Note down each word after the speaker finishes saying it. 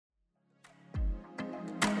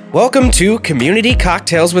Welcome to Community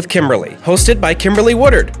Cocktails with Kimberly, hosted by Kimberly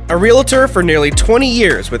Woodard, a realtor for nearly 20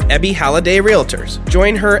 years with Ebby Halliday Realtors.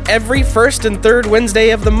 Join her every first and third Wednesday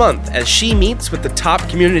of the month as she meets with the top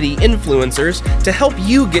community influencers to help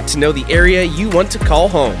you get to know the area you want to call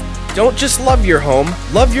home. Don't just love your home,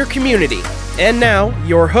 love your community. And now,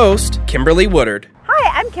 your host, Kimberly Woodard.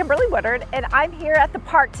 Hi, I'm Kimberly Woodard, and I'm here at the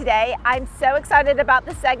park today. I'm so excited about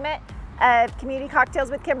this segment of Community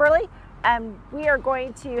Cocktails with Kimberly. We are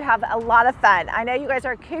going to have a lot of fun. I know you guys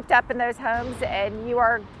are cooped up in those homes and you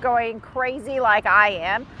are going crazy like I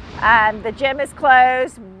am. The gym is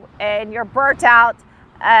closed and you're burnt out,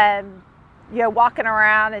 walking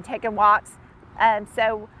around and taking walks.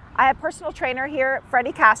 So I have a personal trainer here,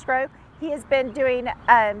 Freddie Castro. He has been doing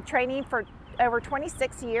training for over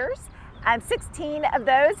 26 years. 16 of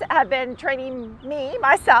those have been training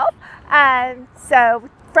myself. So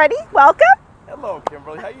Freddie, welcome. Hello,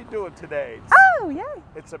 Kimberly. How you doing today? Oh, yay.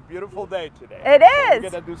 It's a beautiful day today. It is. We're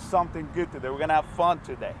going to do something good today. We're going to have fun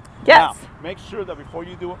today. Yes. Now, make sure that before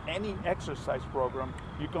you do any exercise program,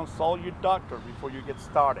 you consult your doctor before you get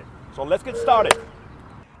started. So let's get started.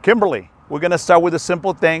 Kimberly, we're going to start with the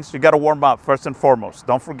simple things. You got to warm up first and foremost.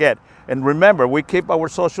 Don't forget. And remember, we keep our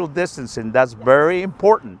social distancing. That's very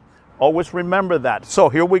important. Always remember that. So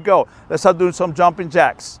here we go. Let's start doing some jumping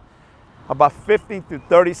jacks. About 15 to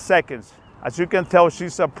 30 seconds. As you can tell,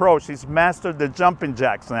 she's a pro. She's mastered the jumping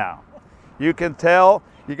jacks now. You can tell,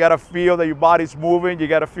 you gotta feel that your body's moving. You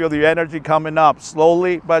gotta feel the energy coming up,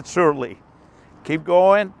 slowly but surely. Keep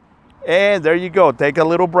going, and there you go. Take a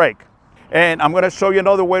little break. And I'm gonna show you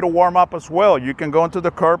another way to warm up as well. You can go into the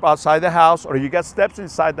curb outside the house, or you got steps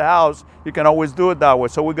inside the house. You can always do it that way.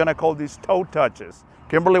 So we're gonna call these toe touches.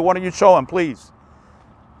 Kimberly, why don't you show them, please?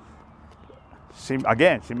 She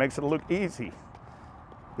makes it look easy.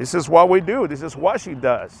 This is what we do. This is what she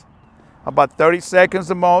does. About 30 seconds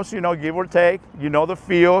the most, give or take. You know the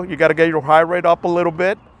feel. You got to get your heart rate up a little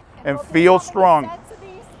bit and feel strong.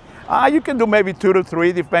 You can do maybe 2 to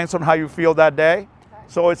 3, depends on how you feel that day.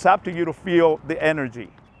 So it's up to you to feel the energy.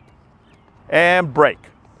 And break.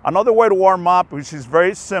 Another way to warm up, which is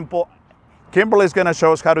very simple. Kimberly is going to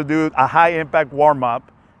show us how to do a high impact warm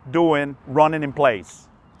up doing running in place.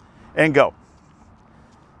 And go.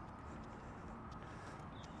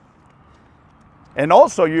 And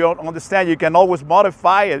also, you understand, you can always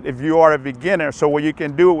modify it if you are a beginner. So what you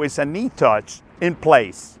can do is a knee touch in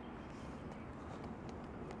place.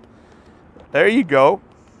 There you go.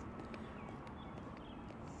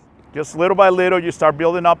 Just little by little, you start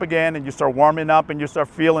building up again, and you start warming up, and you start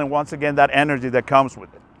feeling, once again, that energy that comes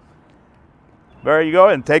with it. There you go,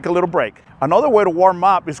 and take a little break. Another way to warm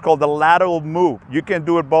up is called the lateral move. You can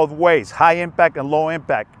do it both ways, high impact and low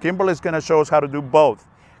impact. Kimberly's going to show us how to do both.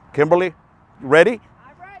 Kimberly? Ready?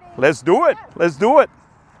 I'm ready. Let's do it. Let's do it.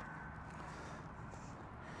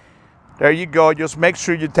 There you go. Just make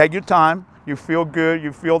sure you take your time. You feel good.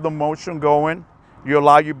 You feel the motion going. You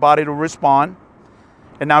allow your body to respond.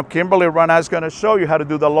 And now Kimberly right now is going to show you how to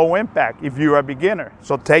do the low impact if you're a beginner.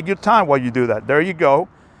 So take your time while you do that. There you go.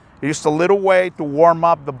 Just a little way to warm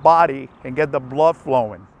up the body and get the blood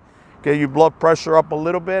flowing. Get your blood pressure up a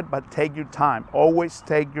little bit, but take your time. Always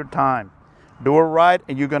take your time. Do it right,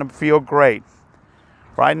 and you're going to feel great.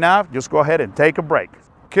 Right now, just go ahead and take a break.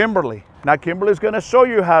 Kimberly. Now, Kimberly's going to show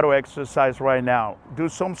you how to exercise right now. Do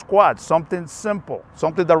some squats, something simple,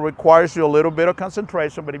 something that requires you a little bit of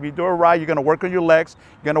concentration. But if you do it right, you're going to work on your legs,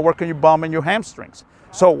 you're going to work on your bum and your hamstrings.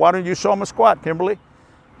 So why don't you show them a squat, Kimberly?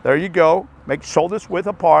 There you go. Make shoulders width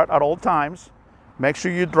apart at all times. Make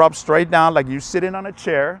sure you drop straight down like you're sitting on a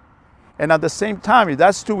chair. And at the same time, if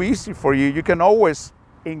that's too easy for you, you can always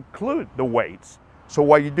include the weights. So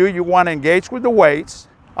what you do, you want to engage with the weights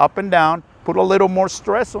up and down, put a little more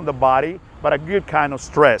stress on the body, but a good kind of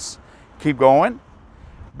stress. Keep going.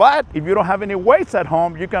 But if you don't have any weights at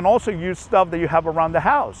home, you can also use stuff that you have around the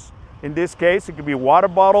house. In this case, it could be water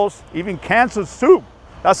bottles, even cans of soup.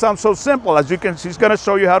 That sounds so simple. As you can, she's going to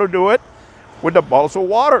show you how to do it with the bottles of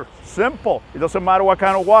water. Simple. It doesn't matter what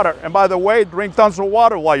kind of water. And by the way, drink tons of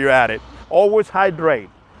water while you're at it. Always hydrate.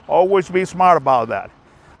 Always be smart about that.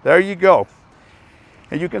 There you go.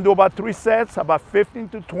 And you can do about 3 sets, about 15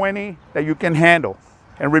 to 20 that you can handle.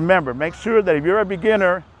 And remember, make sure that if you're a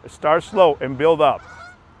beginner, start slow and build up.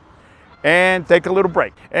 And take a little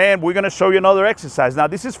break. And we're going to show you another exercise. Now,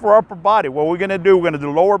 this is for upper body. What we're going to do, we're going to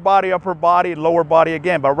do lower body, upper body, and lower body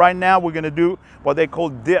again. But right now, we're going to do what they call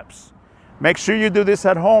dips. Make sure you do this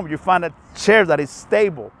at home. You find a chair that is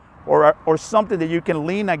stable, or something that you can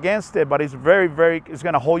lean against it, but it's it's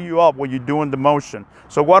going to hold you up when you're doing the motion.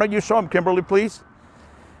 So why don't you show them, Kimberly, please?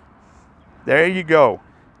 There you go.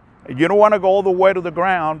 You don't want to go all the way to the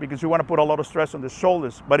ground because you want to put a lot of stress on the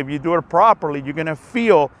shoulders. But if you do it properly, you're going to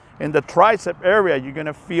feel in the tricep area, you're going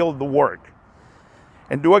to feel the work.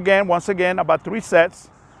 And do again, once again, about 3 sets,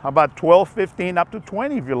 about 12, 15, up to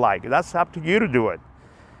 20 if you like. That's up to you to do it.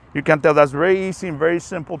 You can tell that's very easy and very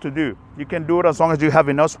simple to do. You can do it as long as you have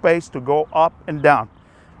enough space to go up and down.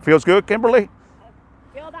 Feels good, Kimberly?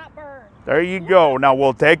 Feel that burn. There you go. Now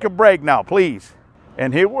we'll take a break now, please.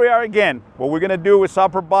 And here we are again. What we're gonna do is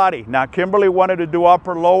upper body. Now Kimberly wanted to do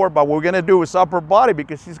upper lower, but what we're gonna do is upper body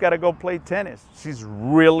because she's gotta go play tennis. She's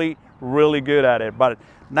really, really good at it. But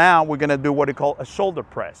now we're gonna do what we call a shoulder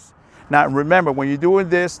press. Now remember, when you're doing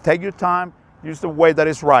this, take your time, use the way that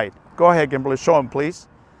is right. Go ahead, Kimberly, show them, please.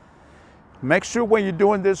 Make sure when you're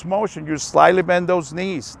doing this motion, you slightly bend those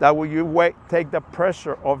knees. That way you take the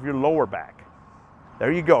pressure off your lower back.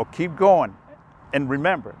 There you go, keep going. And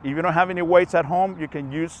remember, if you don't have any weights at home, you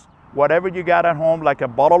can use whatever you got at home, like a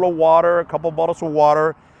bottle of water, a couple bottles of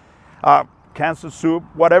water, cans of soup,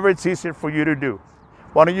 whatever it's easier for you to do.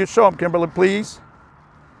 Why don't you show them, Kimberly, please?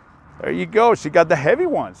 There you go, she got the heavy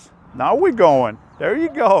ones. Now we're going, there you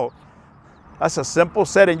go. That's a simple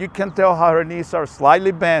set, and you can tell how her knees are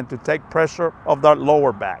slightly bent to take pressure off that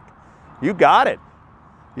lower back. You got it,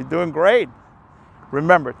 you're doing great.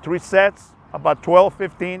 Remember, 3 sets, about 12,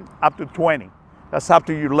 15, up to 20. That's up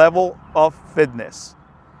to your level of fitness.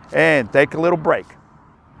 And take a little break.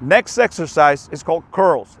 Next exercise is called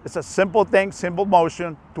curls. It's a simple thing, simple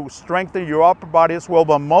motion to strengthen your upper body as well,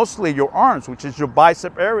 but mostly your arms, which is your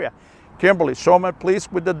bicep area. Kimberly, show me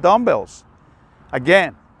please with the dumbbells.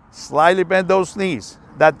 Again, slightly bend those knees.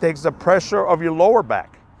 That takes the pressure of your lower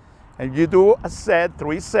back. And you do a set,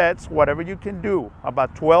 3 sets, whatever you can do,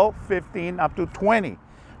 about 12, 15, up to 20.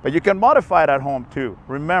 But you can modify it at home too.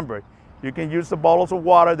 Remember, you can use the bottles of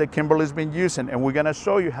water that Kimberly's been using, and we're gonna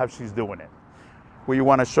show you how she's doing it. Well, you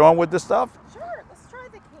wanna show them with the stuff? Sure, let's try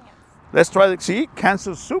the cans. Let's try the, see, cans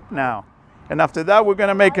of soup now. And after that, we're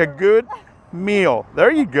gonna make a good meal.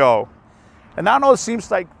 There you go. And I know it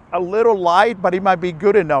seems like a little light, but it might be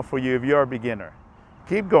good enough for you if you're a beginner.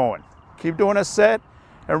 Keep going, keep doing a set,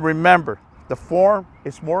 and remember, the form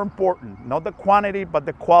is more important, not the quantity, but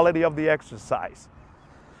the quality of the exercise.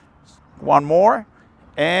 One more.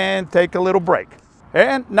 And take a little break.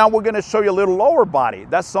 And now we're gonna show you a little lower body.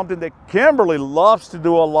 That's something that Kimberly loves to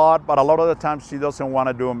do a lot, but a lot of the times she doesn't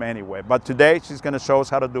wanna do them anyway. But today she's gonna show us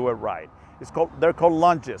how to do it right. They're called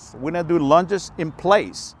lunges. We're gonna do lunges in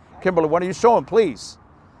place. Kimberly, why don't you show them, please?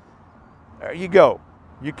 There you go.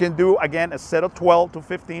 You can do, again, a set of 12 to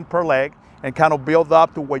 15 per leg and kind of build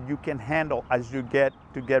up to what you can handle as you get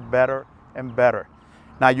better and better.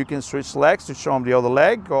 Now you can switch legs to show them the other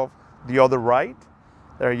leg, go the other right.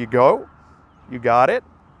 There you go, you got it.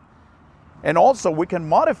 And also we can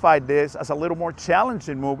modify this as a little more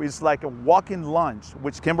challenging move. It's like a walking lunge,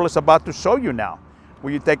 which Kimberly's about to show you now.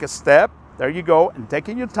 Where you take a step, there you go, and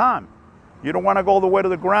taking your time. You don't wanna go all the way to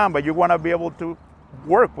the ground, but you wanna be able to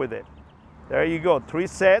work with it. There you go, 3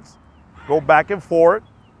 sets, go back and forth,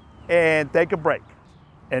 and take a break.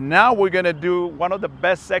 And now we're gonna do one of the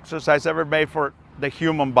best exercises ever made for the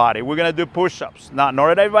human body. We're gonna do push-ups. Now,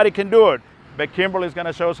 not everybody can do it, but Kimberly's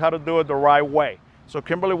gonna show us how to do it the right way. So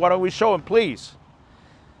Kimberly, why don't we show him, please?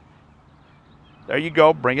 There you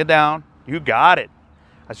go, bring it down. You got it.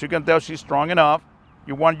 As you can tell, she's strong enough.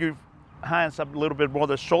 You want your hands up a little bit more,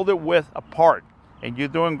 the shoulder width apart, and you're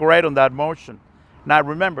doing great on that motion. Now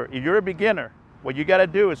remember, if you're a beginner, what you gotta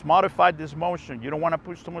do is modify this motion. You don't wanna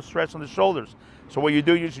push too much stress on the shoulders. So what you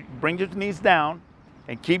do is you bring your knees down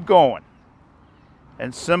and keep going.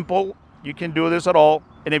 And simple, you can do this at all.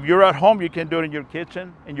 And if you're at home, you can do it in your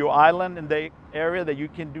kitchen, in your island, in the area that you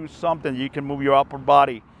can do something. You can move your upper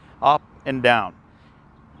body up and down.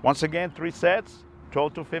 Once again, 3 sets,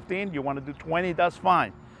 12 to 15. You want to do 20, that's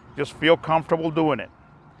fine. Just feel comfortable doing it.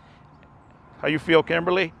 How you feel,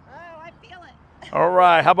 Kimberly? Oh, I feel it. All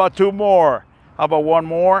right, how about 2 more? How about 1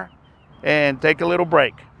 more? And take a little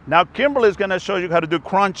break. Now, Kimberly's gonna show you how to do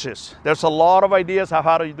crunches. There's a lot of ideas of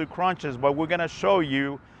how to do crunches, but we're gonna show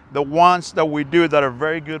you the ones that we do that are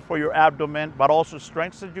very good for your abdomen, but also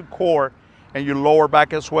strengthens your core and your lower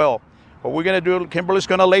back as well. What we're gonna do, Kimberly's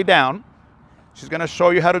gonna lay down. She's gonna show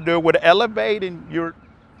you how to do it with elevating your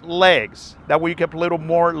legs. That way you get a little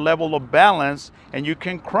more level of balance and you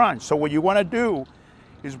can crunch. So what you wanna do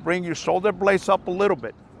is bring your shoulder blades up a little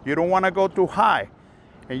bit. You don't wanna go too high.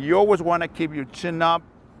 And you always wanna keep your chin up,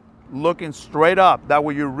 looking straight up. That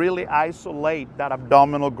way you really isolate that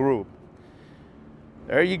abdominal groove.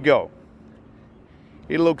 There you go.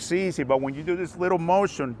 It looks easy, but when you do this little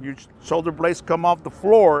motion, your shoulder blades come off the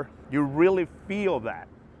floor, you really feel that.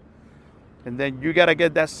 And then you gotta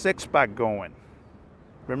get that six-pack going.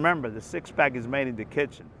 Remember, the six-pack is made in the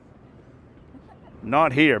kitchen.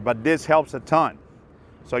 Not here, but this helps a ton.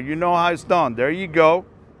 So you know how it's done. There you go.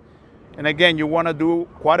 And again, you wanna do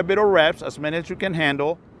quite a bit of reps, as many as you can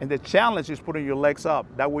handle. And the challenge is putting your legs up.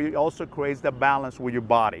 That way it also creates the balance with your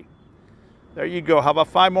body. There you go. How about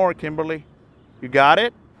 5 more, Kimberly? You got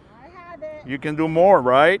it? I have it. You can do more,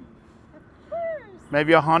 right? Of course.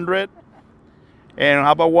 Maybe 100. And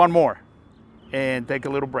how about 1 more? And take a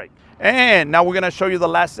little break. And now we're gonna show you the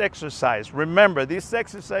last exercise. Remember, this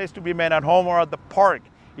exercise is to be made at home or at the park.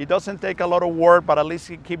 It doesn't take a lot of work, but at least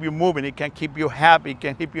it can keep you moving. It can keep you happy. It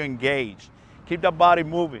can keep you engaged. Keep the body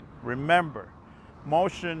moving. Remember,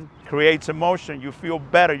 motion creates emotion. You feel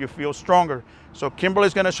better, you feel stronger. So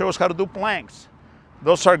Kimberly's gonna show us how to do planks.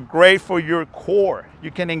 Those are great for your core. You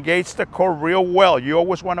can engage the core real well. You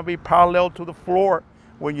always wanna be parallel to the floor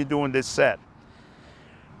when you're doing this set.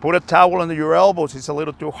 Put a towel under your elbows. It's a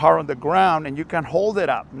little too hard on the ground, and you can hold it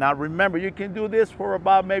up. Now remember, you can do this for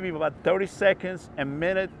maybe about 30 seconds, a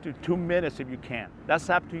minute to 2 minutes if you can. That's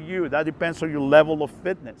up to you. That depends on your level of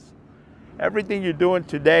fitness. Everything you're doing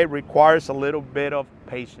today requires a little bit of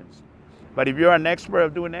patience. But if you're an expert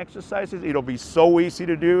of doing exercises, it'll be so easy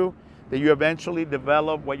to do that you eventually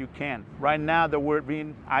develop what you can. Right now that we're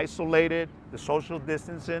being isolated, the social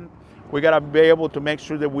distancing, we gotta be able to make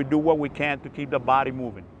sure that we do what we can to keep the body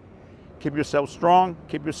moving. Keep yourself strong,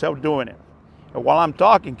 keep yourself doing it. And while I'm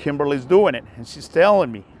talking, Kimberly's doing it, and she's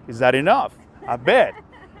telling me, is that enough? I bet.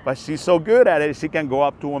 But she's so good at it, she can go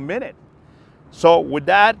up to a minute. So with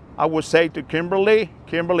that, I would say to Kimberly,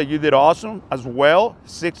 you did awesome as well,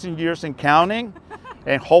 16 years and counting,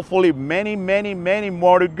 and hopefully many, many, many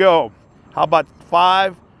more to go. How about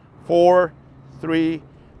 5, 4, 3,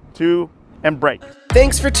 2, and break.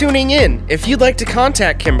 Thanks for tuning in. If you'd like to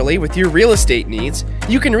contact Kimberly with your real estate needs,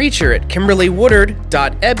 you can reach her at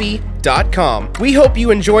kimberlywoodard.ebby.com. We hope you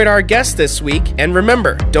enjoyed our guest this week, and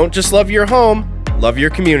remember, don't just love your home, love your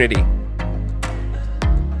community.